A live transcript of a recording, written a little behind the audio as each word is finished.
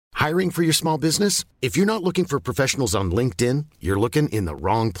Hiring for your small business? If you're not looking for professionals on LinkedIn, you're looking in the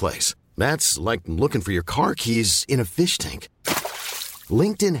wrong place. That's like looking for your car keys in a fish tank.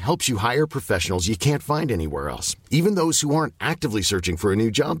 LinkedIn helps you hire professionals you can't find anywhere else, even those who aren't actively searching for a new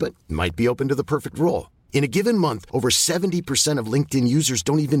job but might be open to the perfect role. In a given month, over 70% of LinkedIn users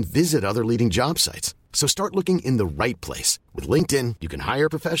don't even visit other leading job sites. So start looking in the right place. With LinkedIn, you can hire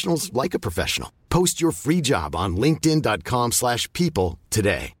professionals like a professional. Post your free job on linkedin.com/people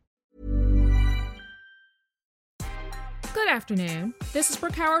today. Good afternoon. This is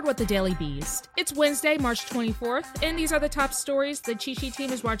Brooke Howard with The Daily Beast. It's Wednesday, March 24th, and these are the top stories the Cheat Sheet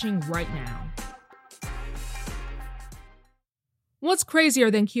team is watching right now. What's crazier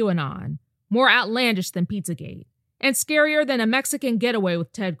than QAnon? More outlandish than Pizzagate? And scarier than a Mexican getaway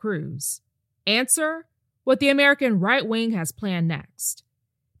with Ted Cruz? Answer: what the American right wing has planned next.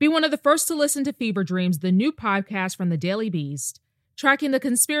 Be one of the first to listen to Fever Dreams, the new podcast from The Daily Beast, tracking the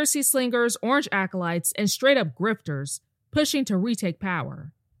conspiracy slingers, orange acolytes, and straight-up grifters pushing to retake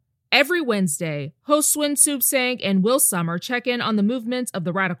power. Every Wednesday, hosts Swin Soup Sang and Will Summer check in on the movements of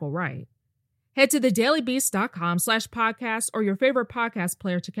the radical right. Head to thedailybeast.com/podcast or your favorite podcast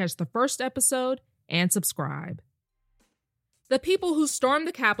player to catch the first episode and subscribe. The people who stormed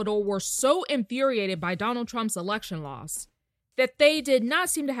the Capitol were so infuriated by Donald Trump's election loss that they did not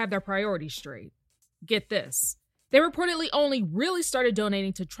seem to have their priorities straight. Get this. They reportedly only really started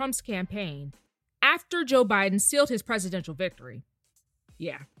donating to Trump's campaign after Joe Biden sealed his presidential victory.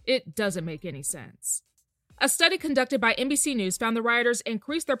 Yeah, it doesn't make any sense. A study conducted by NBC News found the rioters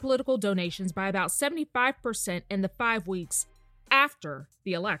increased their political donations by about 75% in the 5 weeks after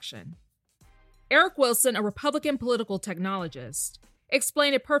the election. Eric Wilson, a Republican political technologist,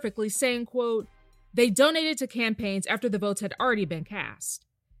 explained it perfectly, saying, quote, "They donated to campaigns after the votes had already been cast.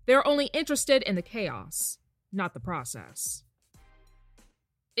 They're only interested in the chaos, not the process."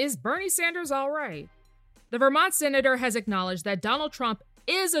 Is Bernie Sanders all right? The Vermont senator has acknowledged that Donald Trump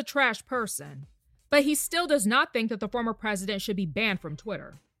is a trash person, but he still does not think that the former president should be banned from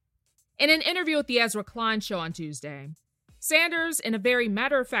Twitter. In an interview with the Ezra Klein Show on Tuesday, Sanders, in a very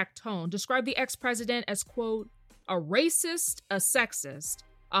matter-of-fact tone, described the ex-president as, quote, "a racist, a sexist,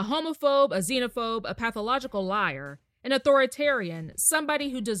 a homophobe, a xenophobe, a pathological liar, an authoritarian, somebody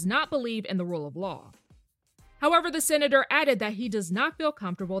who does not believe in the rule of law." However, the senator added that he does not feel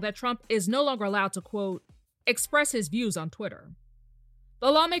comfortable that Trump is no longer allowed to, quote, "express his views on Twitter." The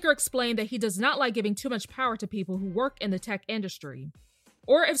lawmaker explained that he does not like giving too much power to people who work in the tech industry,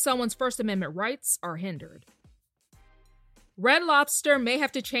 or if someone's First Amendment rights are hindered. Red Lobster may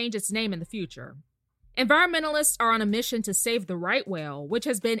have to change its name in the future. Environmentalists are on a mission to save the right whale, which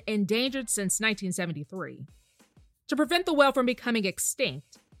has been endangered since 1973. To prevent the whale from becoming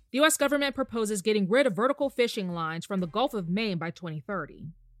extinct, the U.S. government proposes getting rid of vertical fishing lines from the Gulf of Maine by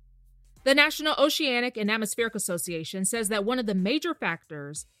 2030. The National Oceanic and Atmospheric Association says that one of the major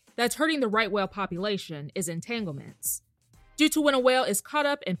factors that's hurting the right whale population is entanglements, due to when a whale is caught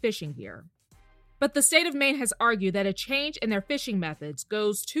up in fishing gear. But the state of Maine has argued that a change in their fishing methods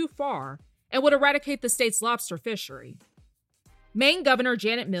goes too far and would eradicate the state's lobster fishery. Maine Governor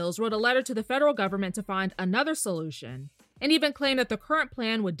Janet Mills wrote a letter to the federal government to find another solution, and even claimed that the current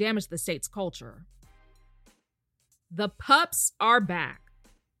plan would damage the state's culture. The pups are back.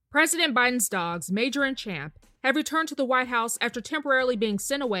 President Biden's dogs, Major and Champ, have returned to the White House after temporarily being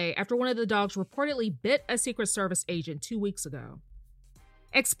sent away after one of the dogs reportedly bit a Secret Service agent 2 weeks ago.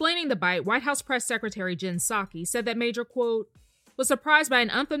 Explaining the bite, White House Press Secretary Jen Psaki said that Major, quote, "was surprised by an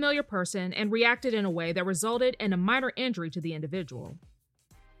unfamiliar person and reacted in a way that resulted in a minor injury to the individual."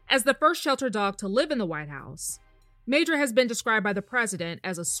 As the first shelter dog to live in the White House, Major has been described by the president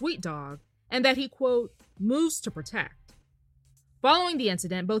as a sweet dog and that he, quote, "moves to protect." Following the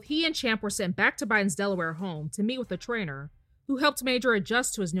incident, both he and Champ were sent back to Biden's Delaware home to meet with a trainer who helped Major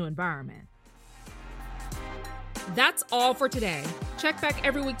adjust to his new environment. That's all for today. Check back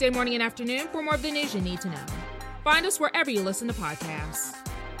every weekday morning and afternoon for more of the news you need to know. Find us wherever you listen to podcasts.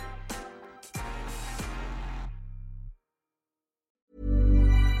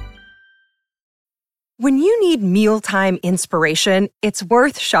 When you need mealtime inspiration, it's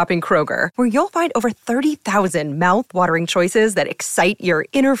worth shopping Kroger, where you'll find over 30,000 mouth-watering choices that excite your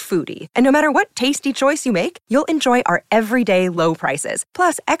inner foodie. And no matter what tasty choice you make, you'll enjoy our everyday low prices,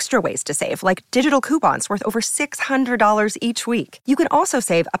 plus extra ways to save, like digital coupons worth over $600 each week. You can also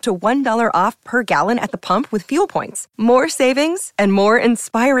save up to $1 off per gallon at the pump with fuel points. More savings and more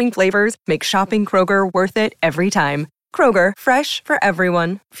inspiring flavors make shopping Kroger worth it every time. Kroger, fresh for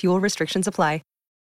everyone. Fuel restrictions apply.